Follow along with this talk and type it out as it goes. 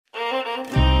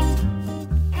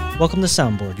Welcome to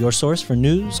Soundboard, your source for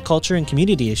news, culture, and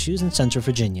community issues in Central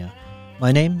Virginia.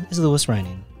 My name is Louis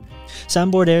Reining.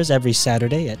 Soundboard airs every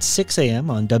Saturday at 6 a.m.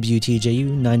 on WTJU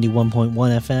 91.1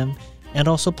 FM and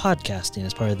also podcasting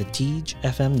as part of the Teej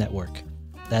FM network.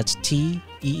 That's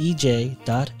TEEJ.FM.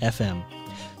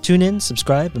 Tune in,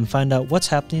 subscribe, and find out what's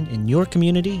happening in your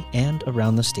community and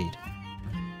around the state.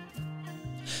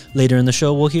 Later in the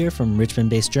show, we'll hear from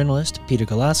Richmond-based journalist Peter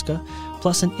Kalaska,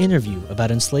 plus an interview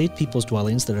about enslaved people's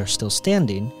dwellings that are still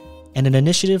standing, and an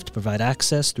initiative to provide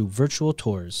access through virtual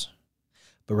tours.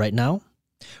 But right now,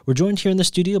 we're joined here in the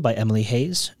studio by Emily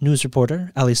Hayes, news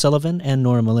reporter, Ali Sullivan, and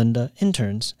Nora Melinda,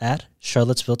 interns at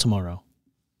Charlottesville Tomorrow.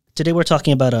 Today we're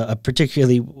talking about a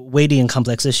particularly weighty and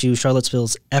complex issue,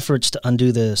 Charlottesville's efforts to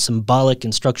undo the symbolic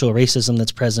and structural racism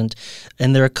that's present.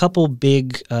 And there are a couple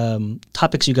big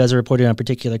topics you guys are reporting on in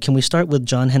particular. Can we start with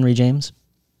John Henry James?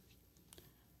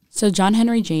 So John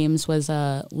Henry James was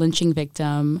a lynching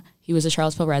victim. He was a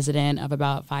Charlottesville resident of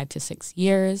about 5 to 6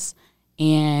 years.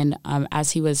 And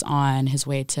as he was on his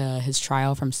way to his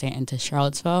trial from Stanton to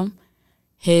Charlottesville,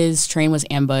 his train was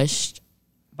ambushed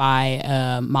by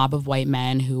a mob of white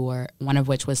men who were, one of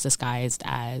which was disguised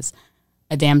as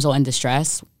a damsel in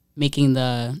distress, making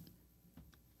the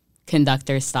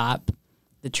conductor stop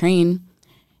the train.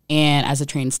 And as the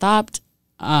train stopped,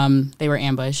 they were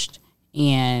ambushed,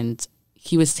 and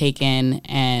he was taken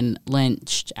and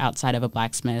lynched outside of a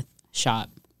blacksmith shop.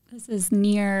 This is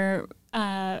near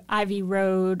Ivy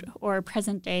Road, or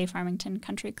present-day Farmington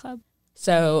Country Club.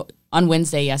 So on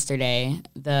Wednesday yesterday,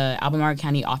 the Albemarle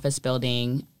County Office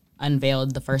Building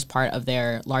unveiled the first part of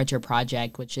their larger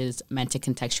project, which is meant to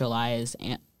contextualize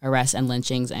arrests and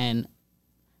lynchings and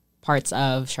parts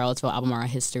of Charlottesville Albemarle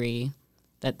history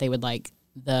that they would like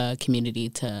the community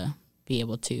to be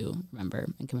able to remember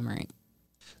and commemorate.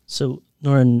 So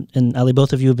Nora and Ali,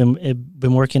 both of you have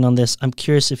been working on this. I'm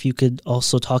curious if you could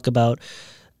also talk about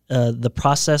the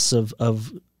process of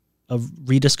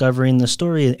rediscovering the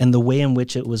story and the way in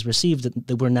which it was received,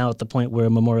 that we're now at the point where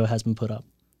a memorial has been put up.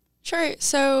 Sure.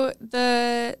 So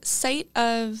the site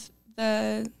of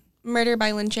the murder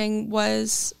by lynching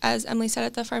was, as Emily said,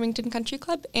 at the Farmington Country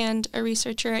Club, and a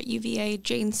researcher at UVA,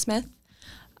 Jane Smith,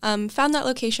 found that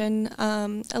location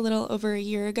a little over a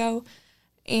year ago.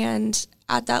 And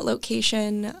at that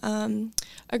location,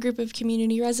 a group of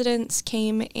community residents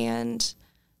came and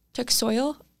took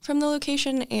soil from the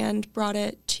location and brought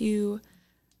it to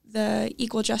the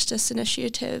Equal Justice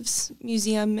Initiative's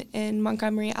museum in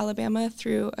Montgomery, Alabama,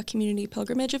 through a community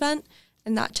pilgrimage event,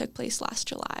 and that took place last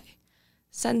July.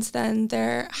 Since then,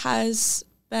 there has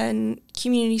been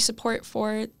community support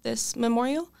for this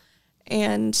memorial,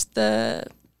 and the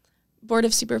Board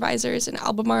of Supervisors in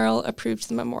Albemarle approved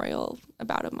the memorial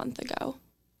about a month ago.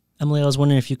 Emily, I was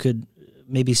wondering if you could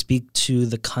maybe speak to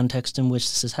the context in which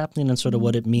this is happening and sort of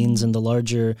what it means in the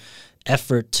larger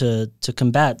effort to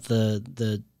combat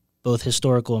the both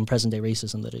historical and present-day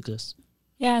racism that exists.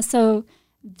 Yeah, so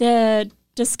the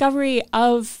discovery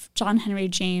of John Henry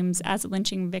James as a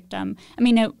lynching victim, I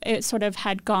mean, it sort of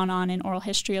had gone on in oral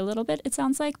history a little bit, it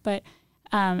sounds like, but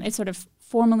it sort of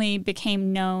formally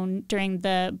became known during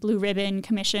the Blue Ribbon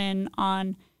Commission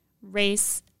on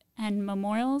Race and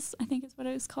Memorials, I think is what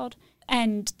it was called.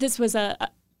 And this was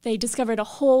they discovered a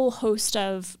whole host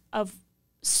of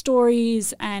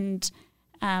stories and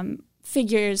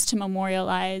figures to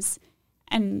memorialize.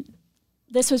 And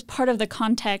this was part of the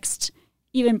context,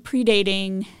 even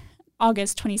predating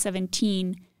August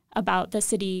 2017, about the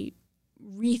city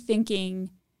rethinking,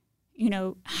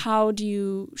 how do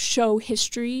you show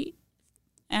history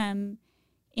in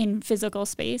physical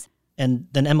space. And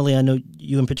then, Emily, I know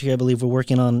you in particular, I believe, were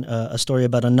working on a story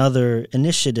about another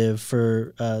initiative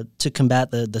for to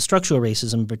combat the structural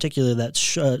racism, in particular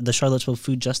that's the Charlottesville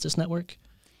Food Justice Network.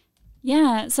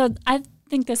 Yeah, so I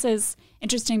think this is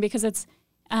interesting because it's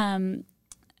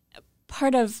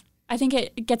part of, I think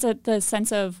it gets at the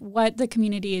sense of what the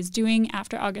community is doing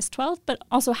after August 12th, but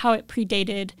also how it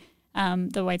predated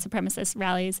the white supremacist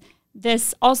rallies.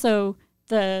 This also,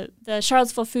 the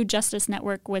Charlottesville Food Justice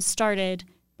Network was started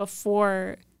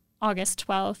before August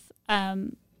 12th,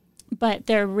 but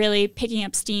they're really picking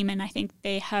up steam, and I think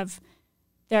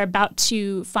they're about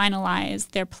to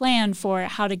finalize their plan for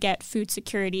how to get food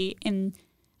security in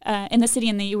the city,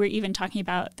 and you were even talking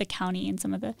about the county and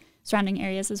some of the surrounding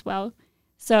areas as well.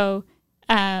 So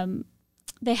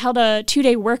they held a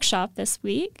 2-day workshop this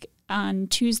week on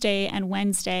Tuesday and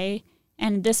Wednesday,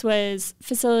 and this was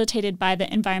facilitated by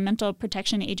the Environmental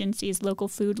Protection Agency's Local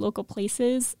Food, Local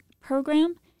Places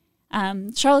program.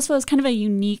 Charlottesville is kind of a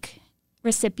unique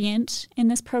recipient in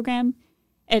this program.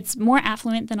 It's more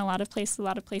affluent than a lot of places. A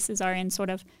lot of places are in sort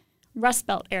of Rust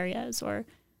Belt areas or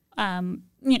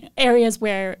areas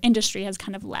where industry has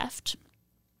kind of left,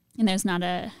 and there's not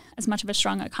as much of a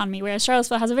strong economy, whereas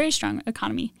Charlottesville has a very strong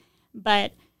economy.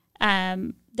 But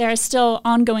there are still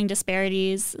ongoing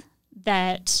disparities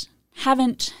that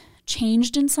haven't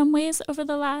changed in some ways over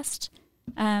the last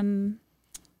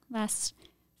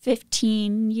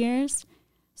 15 years.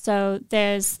 So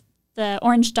there's the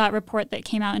Orange Dot report that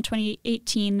came out in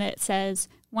 2018 that says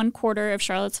 1/4 of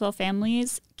Charlottesville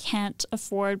families can't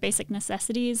afford basic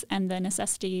necessities and the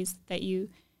necessities that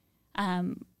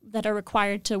that are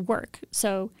required to work.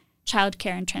 So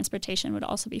childcare and transportation would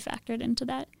also be factored into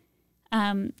that.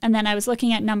 And then I was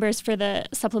looking at numbers for the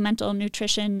Supplemental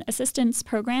Nutrition Assistance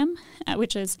Program,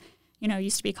 which is,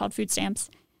 used to be called food stamps.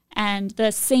 And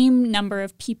the same number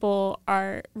of people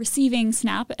are receiving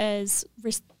SNAP as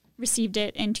received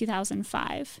it in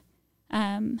 2005.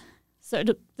 So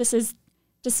this is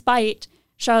despite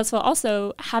Charlottesville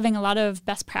also having a lot of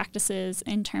best practices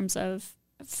in terms of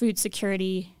food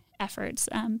security efforts.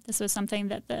 This was something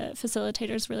that the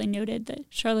facilitators really noted, that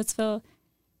Charlottesville,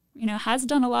 has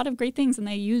done a lot of great things, and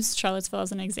they use Charlottesville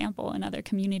as an example in other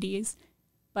communities.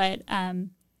 But,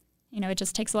 it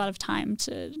just takes a lot of time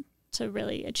to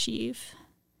really achieve,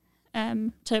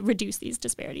 to reduce these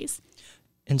disparities.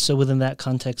 And so within that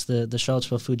context, the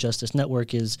Charlottesville Food Justice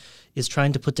Network is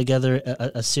trying to put together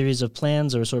a series of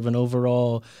plans, or sort of an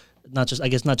overall, not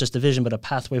just a vision, but a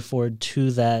pathway forward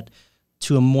to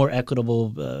a more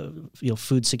equitable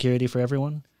food security for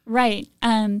everyone. Right.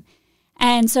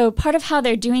 And so part of how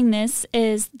they're doing this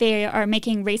is they are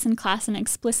making race and class an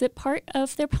explicit part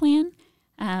of their plan.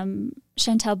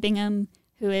 Chantel Bingham,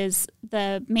 who is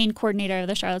the main coordinator of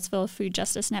the Charlottesville Food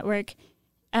Justice Network,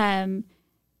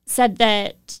 said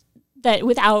that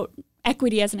without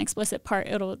equity as an explicit part,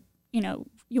 you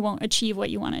won't achieve what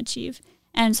you want to achieve.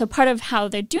 And so part of how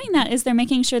they're doing that is they're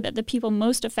making sure that the people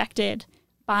most affected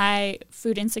by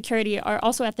food insecurity are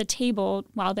also at the table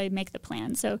while they make the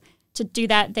plan. So to do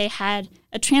that, they had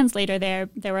a translator there.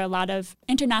 There were a lot of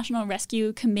International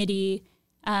Rescue Committee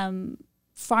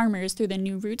farmers through the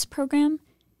New Roots program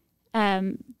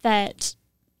that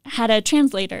had a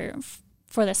translator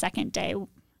for the second day,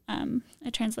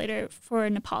 a translator for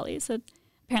Nepali. So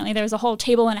apparently there was a whole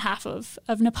table and a half of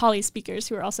Nepali speakers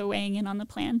who were also weighing in on the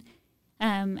plan.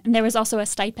 And there was also a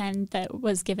stipend that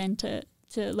was given to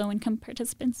low-income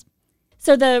participants.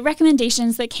 So the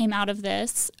recommendations that came out of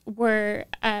this were,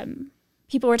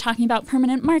 people were talking about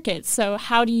permanent markets. So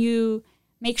how do you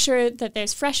make sure that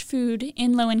there's fresh food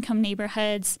in low-income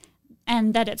neighborhoods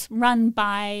and that it's run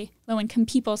by low-income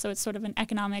people, so it's sort of an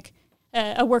economic,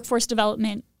 a workforce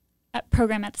development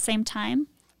program at the same time.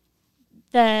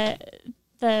 The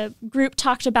group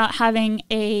talked about having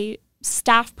a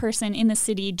staff person in the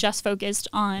city just focused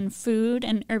on food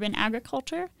and urban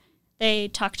agriculture. They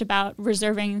talked about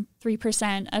reserving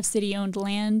 3% of city-owned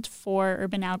land for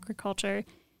urban agriculture.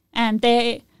 And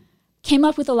they came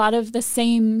up with a lot of the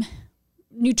same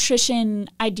nutrition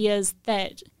ideas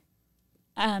that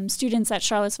students at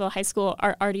Charlottesville High School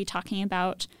are already talking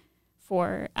about,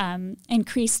 for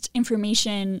increased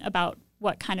information about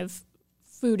what kind of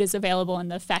food is available and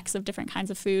the effects of different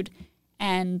kinds of food,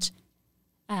 and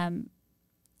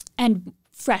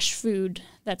fresh food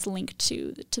that's linked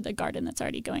to the garden that's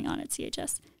already going on at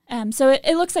CHS. So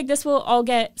it looks like this will all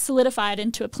get solidified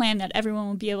into a plan that everyone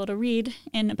will be able to read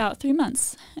in about 3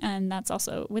 months. And that's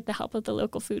also with the help of the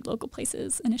Local Food, Local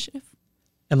Places initiative.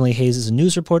 Emily Hayes is a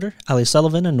news reporter. Ali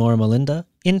Sullivan and Nora Melinda,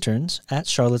 interns at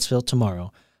Charlottesville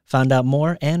Tomorrow. Find out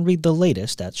more and read the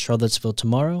latest at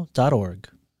charlottesvilletomorrow.org.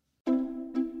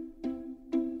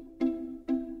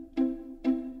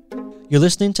 You're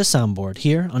listening to Soundboard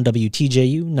here on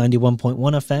WTJU 91.1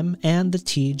 FM and the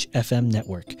TEJ FM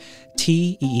network,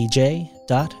 TEEJ.FM.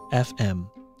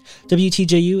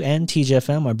 WTJU and TEJ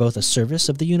FM are both a service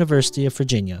of the University of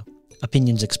Virginia.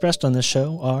 Opinions expressed on this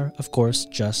show are, of course,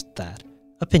 just that,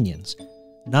 opinions,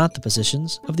 not the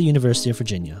positions of the University of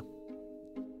Virginia.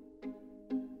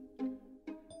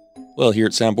 Well, here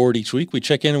at Soundboard each week, we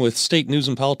check in with state news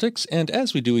and politics, and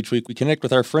as we do each week, we connect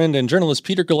with our friend and journalist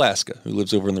Peter Galaska, who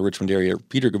lives over in the Richmond area.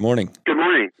 Peter, good morning. Good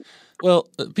morning. Well,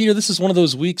 Peter, this is one of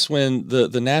those weeks when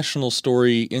the national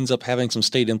story ends up having some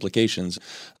state implications.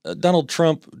 Donald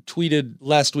Trump tweeted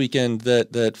last weekend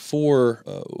that 4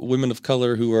 women of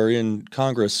color who are in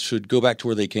Congress should go back to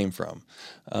where they came from.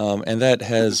 And that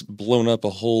has blown up a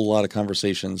whole lot of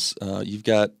conversations. You've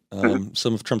got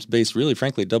some of Trump's base really,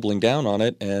 frankly, doubling down on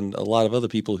it, and a lot of other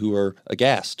people who are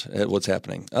aghast at what's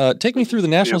happening. Take me through the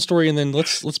national story, and then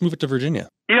let's move it to Virginia.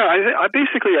 Yeah, I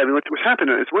basically, what's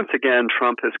happened is, once again,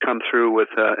 Trump has come through with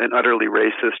an utterly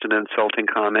racist and insulting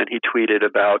comment. He tweeted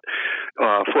about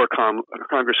four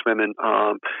congresswomen,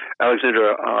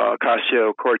 Alexandra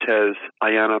Ocasio-Cortez,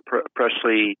 Ayanna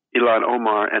Pressley, Ilhan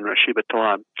Omar, and Rashida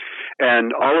Tlaib.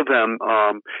 And all of them,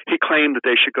 he claimed that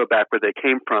they should go back where they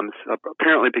came from,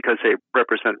 apparently because they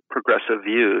represent progressive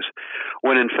views,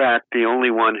 when in fact the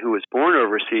only one who was born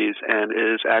overseas and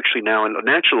is actually now a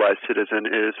naturalized citizen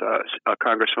is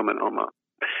Congresswoman Omar.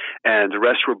 And the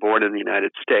rest were born in the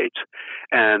United States.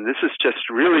 And this is just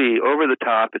really over the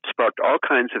top. It sparked all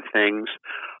kinds of things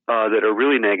that are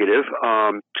really negative.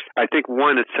 I think,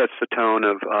 one, it sets the tone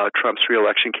of Trump's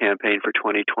reelection campaign for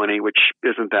 2020, which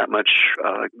isn't that much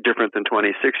different than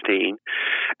 2016.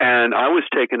 And I was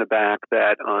taken aback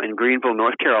that in Greenville,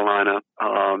 North Carolina,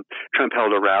 Trump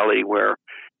held a rally where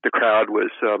the crowd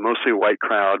was mostly a white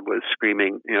crowd, was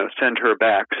screaming, send her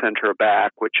back,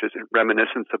 which is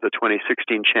reminiscent of the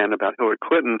 2016 chant about Hillary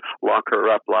Clinton, lock her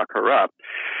up, lock her up.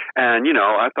 And,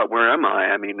 I thought, where am I?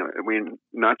 I mean, are we in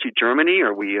Nazi Germany?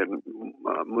 Are we in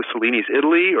Mussolini's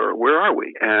Italy? Or where are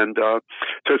we? And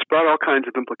so it's brought all kinds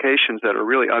of implications that are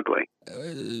really ugly.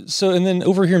 And then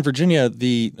over here in Virginia,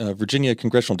 the Virginia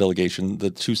congressional delegation,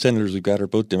 the two senators we've got are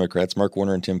both Democrats, Mark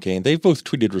Warner and Tim Kaine. They've both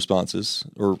tweeted responses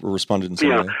or responded in some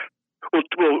way.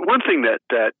 Well, one thing that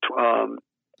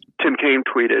Tim Kaine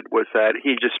tweeted was that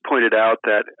he just pointed out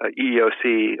that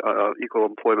EEOC, Equal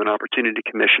Employment Opportunity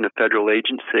Commission, a federal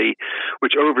agency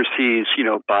which oversees,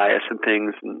 bias and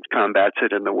things and combats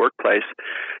it in the workplace,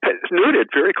 has noted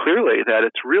very clearly that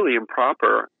it's really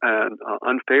improper and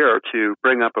unfair to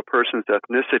bring up a person's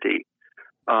ethnicity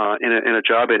in a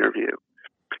job interview.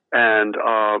 And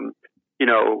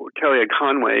Kellyanne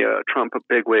Conway, a Trump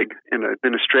bigwig in the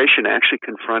administration, actually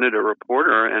confronted a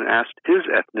reporter and asked his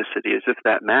ethnicity as if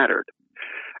that mattered.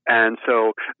 And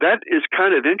so that is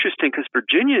kind of interesting because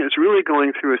Virginia is really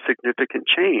going through a significant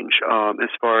change as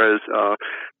far as,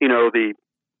 the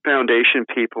foundation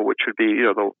people, which would be,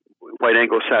 the white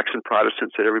Anglo-Saxon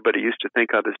Protestants that everybody used to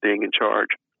think of as being in charge.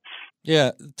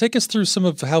 Yeah. Take us through some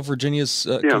of how Virginia's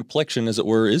complexion, as it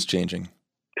were, is changing.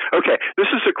 Okay, this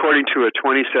is according to a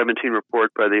 2017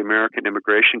 report by the American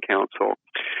Immigration Council,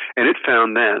 and it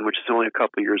found then, which is only a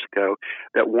couple of years ago,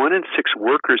 that 1 in 6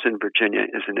 workers in Virginia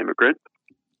is an immigrant,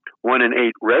 1 in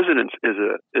 8 residents is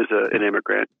an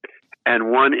immigrant,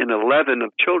 and 1 in 11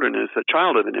 of children is a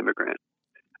child of an immigrant,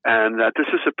 and that this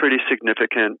is a pretty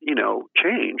significant,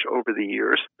 change over the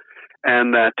years.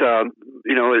 And that,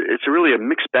 it's really a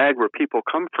mixed bag where people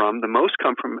come from. The most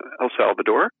come from El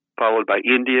Salvador, followed by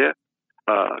India,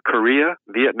 Korea,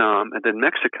 Vietnam, and then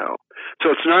Mexico.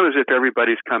 So it's not as if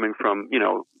everybody's coming from,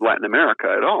 Latin America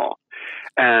at all.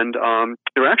 And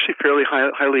they're actually fairly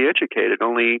highly educated.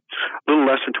 Only a little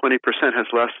less than 20% has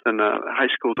less than a high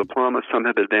school diploma. Some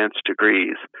have advanced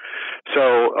degrees.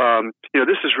 So,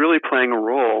 this is really playing a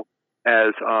role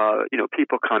as,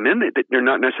 people come in. They're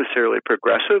not necessarily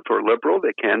progressive or liberal.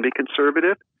 They can be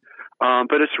conservative.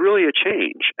 But it's really a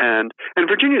change. And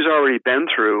Virginia's already been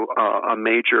through a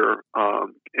major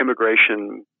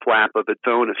immigration flap of its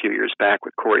own a few years back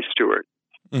with Corey Stewart.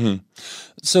 Mm-hmm.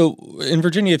 So in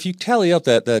Virginia, if you tally up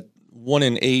that 1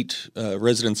 in 8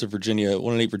 residents of Virginia,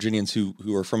 1 in 8 Virginians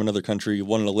who are from another country,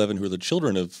 1 in 11 who are the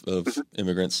children of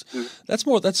immigrants, that's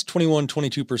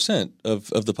 22%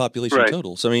 of the population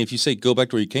total. So, I mean, if you say go back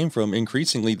to where you came from,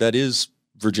 increasingly that is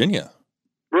Virginia.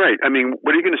 Right. I mean,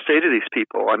 what are you going to say to these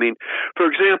people? I mean, for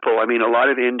example, a lot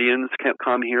of Indians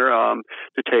come here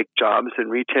to take jobs in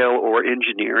retail or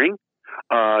engineering,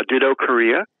 ditto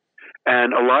Korea.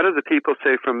 And a lot of the people,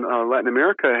 say, from Latin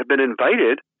America have been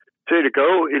invited, say, to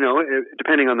go,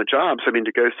 depending on the jobs,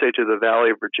 to go, say, to the Valley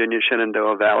of Virginia,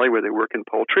 Shenandoah Valley, where they work in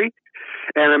poultry.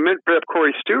 And I met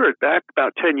Corey Stewart back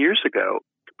about 10 years ago.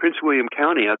 Prince William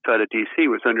County outside of D.C.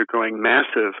 was undergoing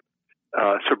massive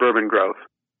suburban growth.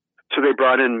 So they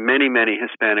brought in many, many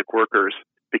Hispanic workers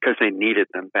because they needed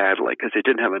them badly, because they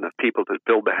didn't have enough people to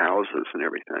build the houses and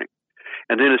everything.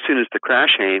 And then as soon as the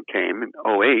crash came in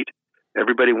 2008,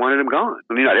 everybody wanted him gone.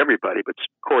 I mean, not everybody, but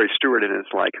Corey Stewart and his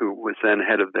who was then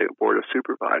head of the Board of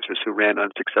Supervisors, who ran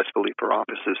unsuccessfully for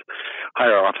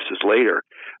higher offices later.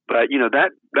 But,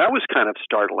 that was kind of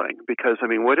startling because,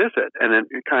 what is it? And then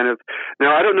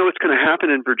now I don't know what's going to happen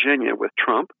in Virginia with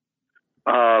Trump.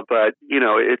 But,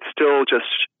 it's still just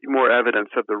more evidence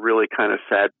of the really kind of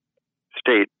sad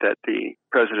state that the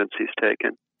presidency's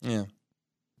taken. Yeah.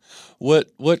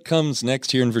 What comes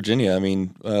next here in Virginia? I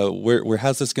mean,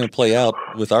 how's this going to play out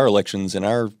with our elections and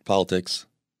our politics?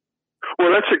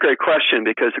 Well, that's a great question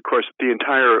because, of course, the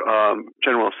entire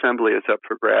General Assembly is up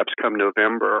for grabs come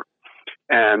November.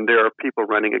 And there are people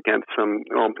running against some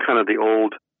kind of the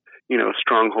old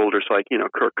strongholders like,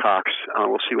 Kirk Cox.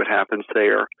 We'll see what happens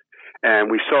there.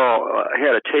 And we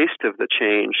had a taste of the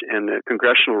change in the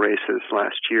congressional races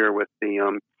last year with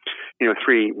the,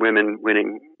 3 women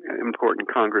winning important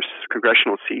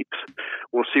congressional seats.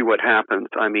 We'll see what happens.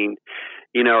 I mean,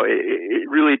 it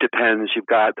really depends. You've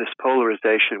got this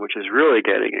polarization, which is really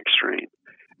getting extreme.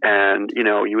 And,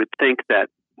 you would think that,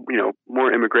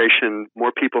 more immigration,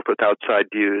 more people with outside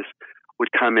views would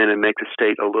come in and make the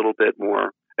state a little bit more,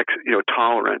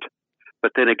 tolerant.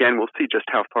 But then again, we'll see just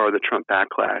how far the Trump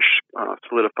backlash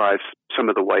solidifies some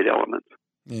of the white elements.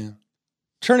 Yeah.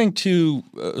 Turning to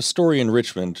a story in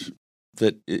Richmond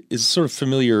that is sort of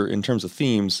familiar in terms of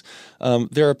themes,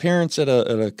 there are parents at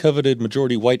a coveted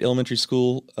majority white elementary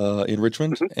school in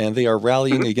Richmond, and they are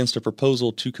rallying against a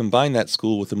proposal to combine that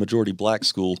school with a majority black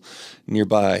school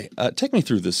nearby. Take me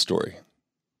through this story.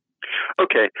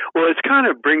 Okay. Well, it kind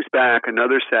of brings back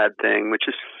another sad thing, which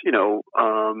is, it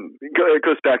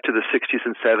goes back to the 60s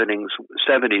and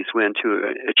 70s when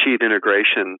to achieve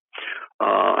integration,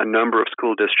 a number of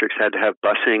school districts had to have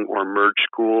busing or merged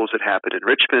schools. It happened in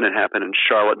Richmond. It happened in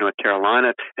Charlotte, North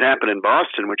Carolina. It happened in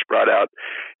Boston, which brought out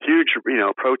huge,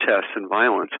 protests and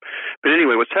violence. But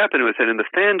anyway, what's happened was that in the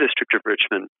Fan District of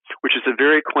Richmond, which is a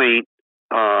very quaint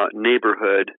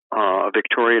neighborhood,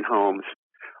 Victorian homes,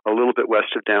 a little bit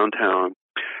west of downtown,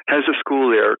 has a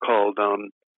school there called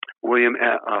William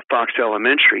Fox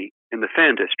Elementary in the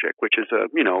Fan District, which is a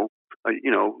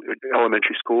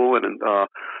elementary school, and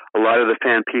a lot of the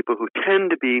Fan people who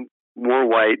tend to be more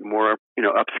white, more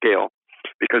upscale,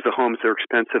 because the homes are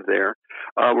expensive there,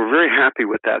 were very happy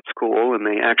with that school, and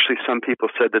some people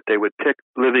said that they would pick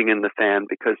living in the Fan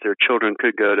because their children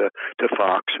could go to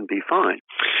Fox and be fine.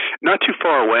 Not too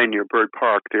far away near Bird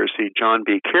Park, there's the John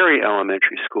B. Carey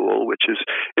Elementary School, which is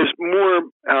more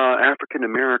African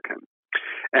American.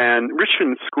 And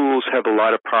Richmond schools have a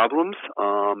lot of problems,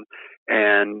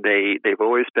 and they've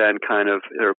always been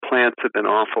their plants have been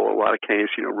awful. A lot of cases,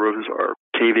 roofs are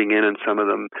caving in some of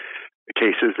them.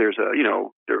 Cases there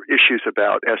are issues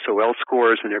about SOL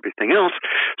scores and everything else.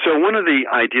 So one of the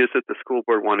ideas that the school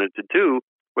board wanted to do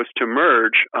was to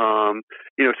merge,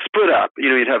 split up.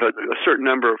 You'd have a certain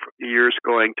number of years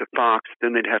going to Fox,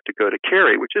 then they'd have to go to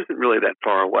Carey, which isn't really that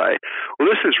far away. Well,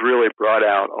 this has really brought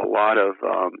out a lot of,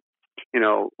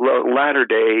 latter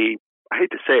day, I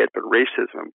hate to say it, but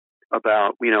racism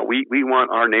about, we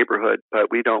want our neighborhood,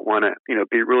 but we don't want to,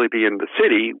 be in the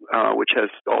city, which has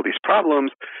all these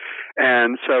problems.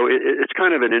 And so it's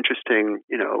kind of an interesting,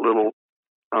 little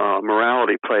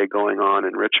morality play going on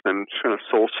in Richmond, kind of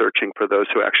soul searching for those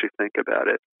who actually think about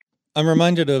it. I'm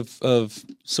reminded of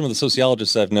some of the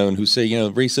sociologists I've known who say,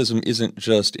 racism isn't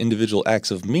just individual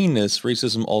acts of meanness.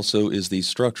 Racism also is these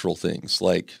structural things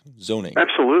like zoning.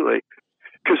 Absolutely.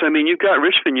 Because, you've got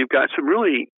Richmond, you've got some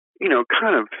really,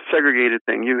 kind of segregated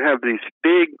thing. You have these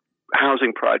big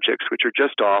housing projects, which are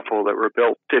just awful, that were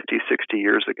built 50, 60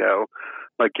 years ago,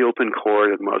 like Gilpin Court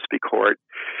and Mosby Court.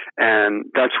 And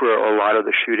that's where a lot of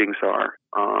the shootings are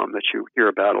that you hear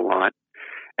about a lot.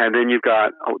 And then you've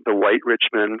got the white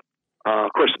Richmond.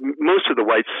 Of course, most of the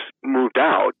whites moved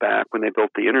out back when they built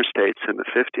the interstates in the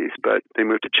 50s, but they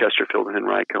moved to Chesterfield and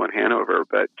Henrico and Hanover.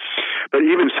 But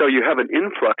even so, you have an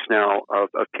influx now of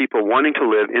people wanting to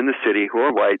live in the city who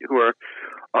are white, who are,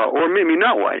 or maybe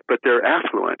not white, but they're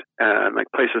affluent. And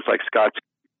like places like Scott's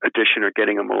Addition are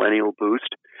getting a millennial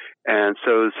boost. And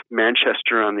so is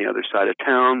Manchester on the other side of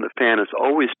town. The Fan has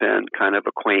always been kind of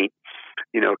a quaint,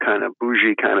 kind of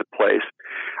bougie kind of place.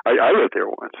 I lived there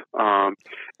once.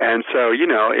 And so,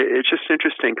 it's just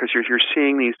interesting because you're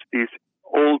seeing these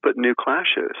old but new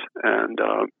clashes.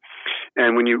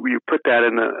 And when you put that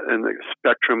in the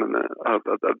spectrum of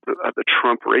the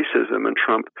Trump racism and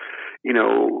Trump,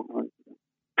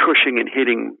 pushing and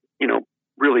hitting,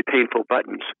 really painful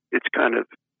buttons, it's kind of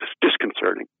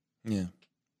disconcerting. Yeah.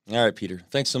 All right, Peter.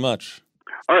 Thanks so much.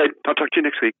 All right. I'll talk to you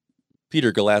next week.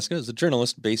 Peter Galaska is a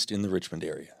journalist based in the Richmond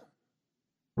area.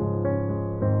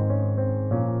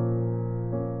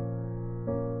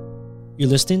 You're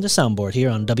listening to Soundboard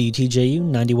here on WTJU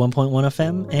 91.1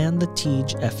 FM and the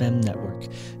Teej FM network,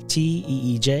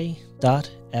 teej.fm.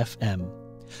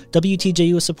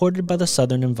 WTJU is supported by the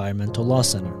Southern Environmental Law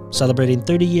Center, celebrating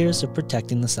 30 years of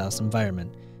protecting the South's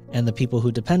environment and the people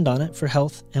who depend on it for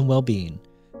health and well-being.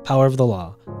 Power of the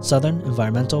Law, Southern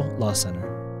Environmental Law Center.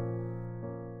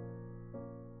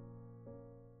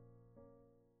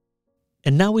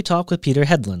 And now we talk with Peter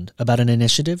Hedlund about an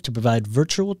initiative to provide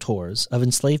virtual tours of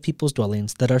enslaved people's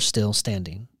dwellings that are still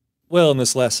standing. Well, in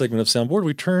this last segment of Soundboard,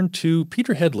 we turn to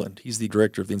Peter Headland. He's the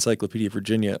director of the Encyclopedia of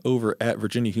Virginia over at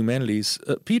Virginia Humanities.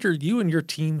 Peter, you and your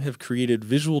team have created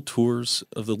visual tours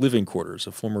of the living quarters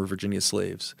of former Virginia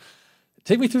slaves.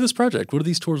 Take me through this project. What do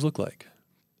these tours look like?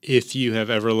 If you have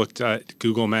ever looked at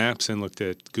Google Maps and looked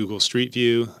at Google Street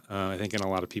View, I think, and a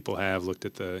lot of people have looked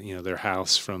at their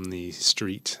house from the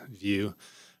street view.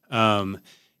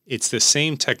 It's the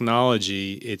same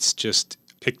technology. It's just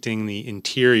depicting the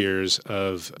interiors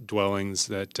of dwellings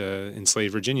that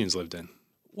enslaved Virginians lived in.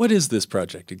 What is this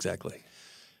project exactly?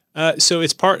 I'm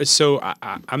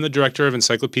the director of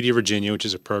Encyclopedia Virginia, which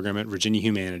is a program at Virginia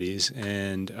Humanities,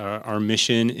 and our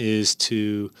mission is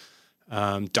to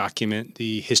document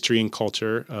the history and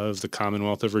culture of the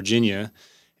Commonwealth of Virginia.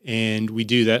 And we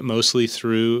do that mostly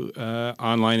through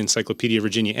online Encyclopedia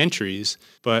Virginia entries.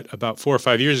 But about 4 or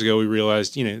 5 years ago, we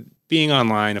realized, being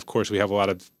online, of course, we have a lot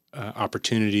of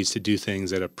opportunities to do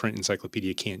things that a print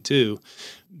encyclopedia can't do,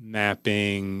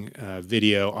 mapping,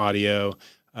 video, audio.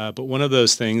 But one of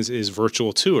those things is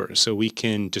virtual tours. So we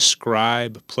can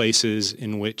describe places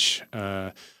in which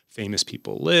famous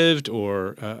people lived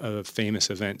or famous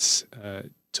events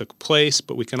took place,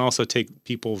 but we can also take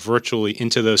people virtually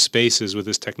into those spaces with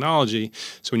this technology.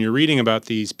 So when you're reading about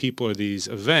these people or these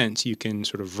events, you can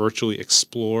sort of virtually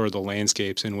explore the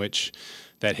landscapes in which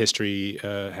that history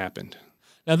happened.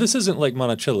 Now, this isn't like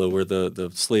Monticello, where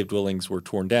the slave dwellings were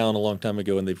torn down a long time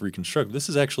ago and they've reconstructed. This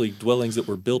is actually dwellings that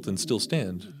were built and still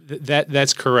stand.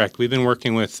 That's correct. We've been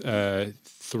working with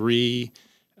 3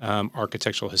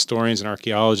 architectural historians and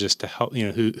archaeologists to help,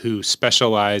 who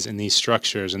specialize in these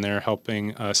structures, and they're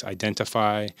helping us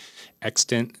identify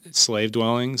extant slave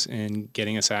dwellings and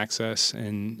getting us access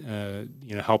and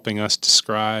helping us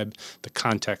describe the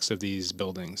context of these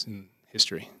buildings and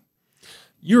history.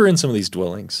 You were in some of these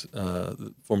dwellings,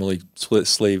 formerly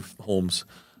slave homes.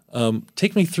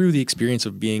 Take me through the experience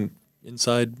of being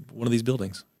inside one of these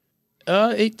buildings.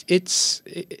 It's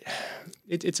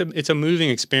a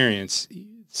moving experience.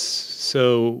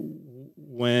 So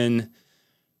when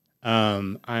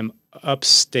I'm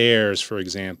upstairs, for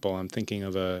example, I'm thinking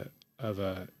of a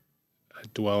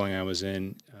dwelling I was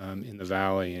in the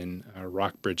valley in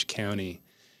Rockbridge County,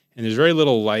 and there's very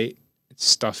little light. It's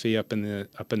stuffy up in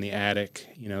the attic.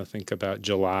 Think about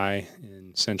July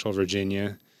in Central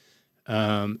Virginia,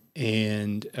 and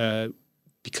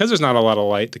because there's not a lot of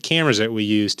light, the cameras that we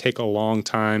use take a long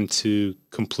time to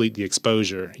complete the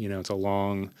exposure. It's a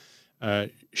long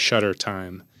shutter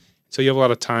time, so you have a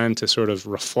lot of time to sort of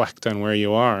reflect on where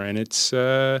you are, and it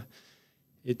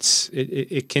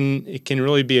can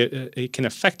really be it can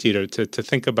affect you to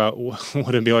think about what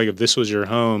it'd be like if this was your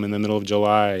home in the middle of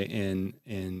July in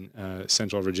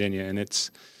Central Virginia, and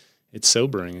it's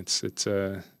sobering.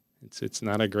 It's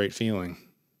not a great feeling.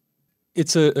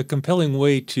 It's a compelling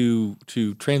way to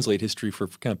translate history for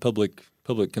kind of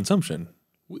public consumption.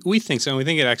 We think so, and we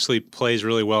think it actually plays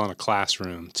really well in a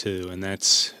classroom too, and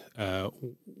that's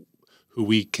who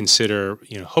we consider,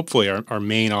 hopefully our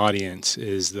main audience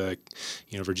is the,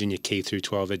 Virginia K through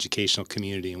 12 educational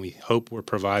community, and we hope we're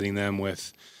providing them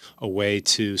with a way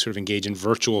to sort of engage in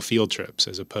virtual field trips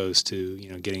as opposed to,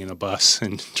 getting in a bus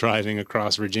and driving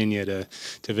across Virginia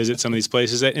to visit some of these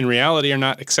places that in reality are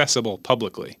not accessible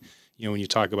publicly. When you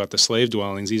talk about the slave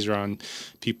dwellings, these are on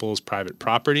people's private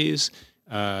properties.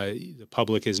 The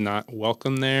public is not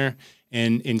welcome there.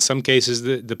 And in some cases,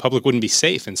 the public wouldn't be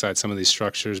safe inside some of these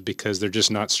structures because they're just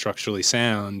not structurally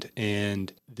sound.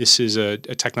 And this is a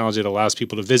technology that allows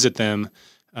people to visit them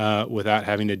without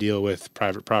having to deal with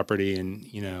private property and,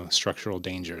 structural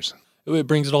dangers. It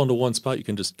brings it all into one spot you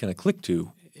can just kind of click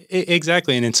to.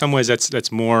 Exactly, and in some ways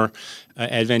that's more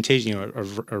advantageous.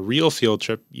 A real field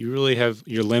trip,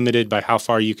 you're limited by how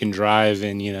far you can drive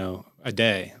in a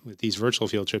day. With these virtual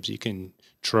field trips, you can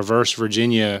traverse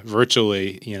Virginia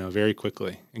virtually, very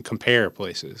quickly and compare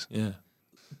places. Yeah.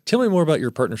 Tell me more about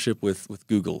your partnership with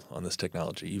Google on this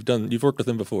technology. You've worked with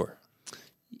them before.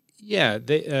 Yeah,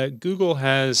 Google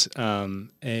has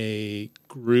a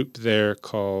group there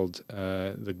called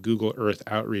the Google Earth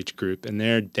Outreach Group, and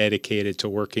they're dedicated to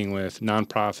working with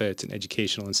nonprofits and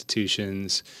educational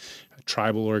institutions,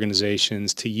 tribal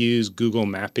organizations, to use Google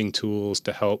mapping tools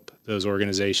to help those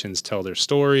organizations tell their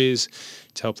stories,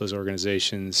 to help those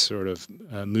organizations sort of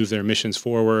move their missions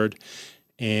forward.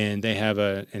 And they have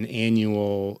an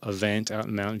annual event out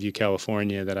in Mountain View,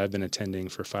 California that I've been attending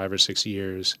for 5 or 6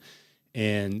 years.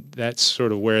 And that's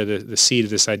sort of where the seed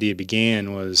of this idea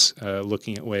began, was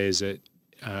looking at ways that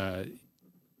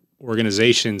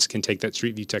organizations can take that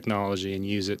Street View technology and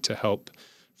use it to help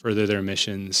further their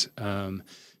missions.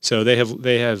 So they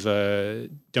have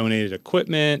donated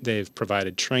equipment, they've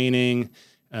provided training,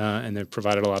 and they've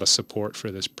provided a lot of support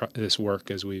for this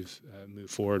work as we've moved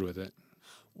forward with it.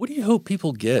 What do you hope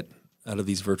people get out of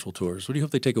these virtual tours? What do you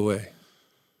hope they take away?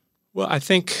 Well, I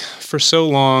think for so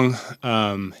long,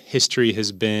 history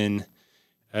has been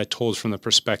told from the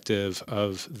perspective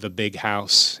of the big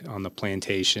house on the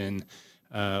plantation,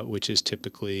 which is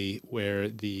typically where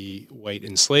the white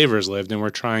enslavers lived. And we're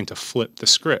trying to flip the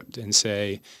script and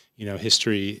say,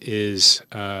 history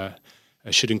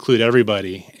should include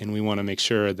everybody. And we want to make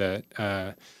sure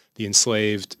that the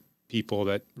enslaved people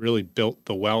that really built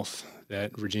the wealth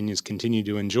that Virginians continue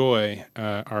to enjoy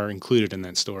are included in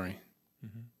that story.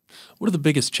 Mm-hmm. What are the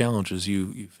biggest challenges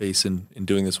you face in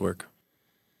doing this work?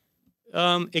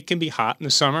 It can be hot in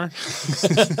the summer.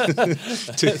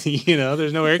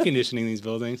 There's no air conditioning in these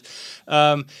buildings.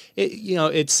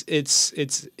 It's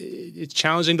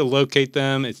challenging to locate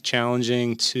them. It's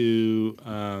challenging to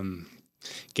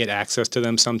get access to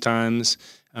them sometimes.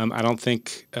 I don't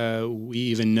think we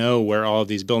even know where all of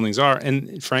these buildings are,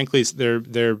 and frankly,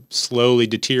 they're slowly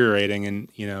deteriorating,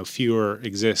 and fewer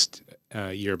exist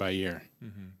year by year.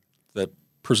 Mm-hmm. That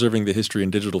preserving the history in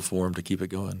digital form to keep it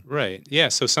going. Right. Yeah.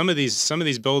 So some of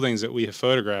these buildings that we have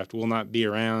photographed will not be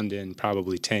around in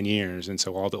probably 10 years, and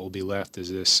so all that will be left is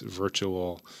this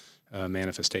virtual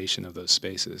manifestation of those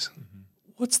spaces. Mm-hmm.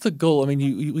 What's the goal? I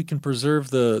mean, we can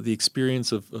preserve the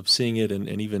experience of seeing it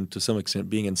and even to some extent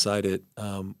being inside it.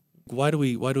 Why do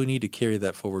we need to carry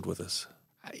that forward with us?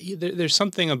 There's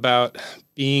something about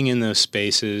being in those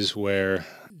spaces where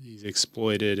these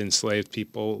exploited, enslaved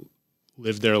people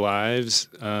live their lives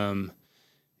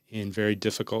in very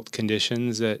difficult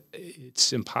conditions that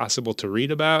it's impossible to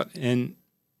read about. And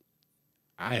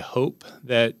I hope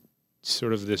that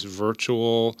sort of this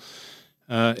virtual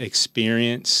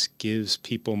experience gives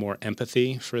people more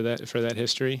empathy for that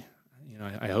history.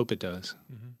 I hope it does.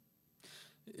 Mm-hmm.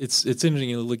 It's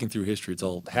interesting, looking through history, it's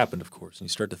all happened, of course, and you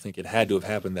start to think it had to have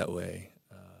happened that way.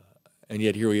 And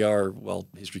yet here we are, while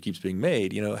history keeps being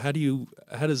made. How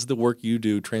does the work you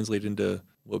do translate into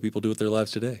what people do with their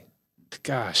lives today?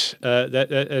 Gosh,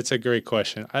 that's a great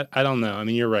question. I don't know. I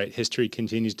mean, you're right. History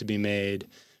continues to be made.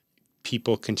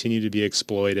 People continue to be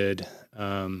exploited.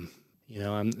 I'm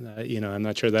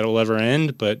not sure that'll ever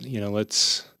end, but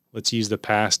let's use the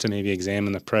past to maybe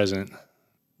examine the present.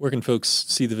 Where can folks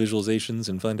see the visualizations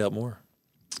and find out more?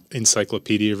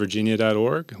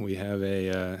 EncyclopediaVirginia.org. We have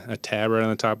a tab right on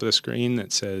the top of the screen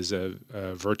that says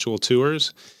virtual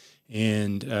tours,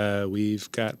 and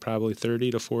we've got probably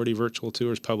 30 to 40 virtual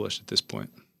tours published at this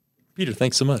point. Peter,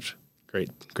 thanks so much. Great.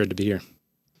 Good to be here.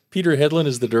 Peter Hedlund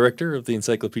is the director of the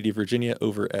Encyclopedia Virginia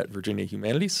over at Virginia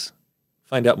Humanities.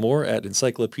 Find out more at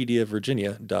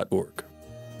encyclopediavirginia.org.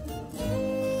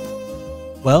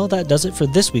 Well, that does it for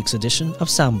this week's edition of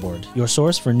Soundboard, your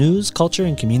source for news, culture,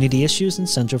 and community issues in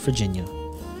Central Virginia.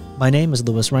 My name is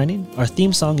Louis Reining. Our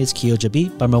theme song is Kioja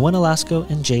Beat by Morwenna Lasco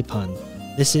and Jay Pun.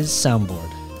 This is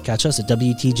Soundboard. Catch us at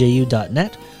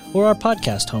WTJU.net or our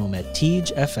podcast home at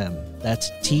Teej FM. That's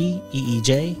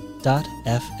TEEJ.FM.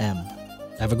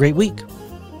 Have a great week.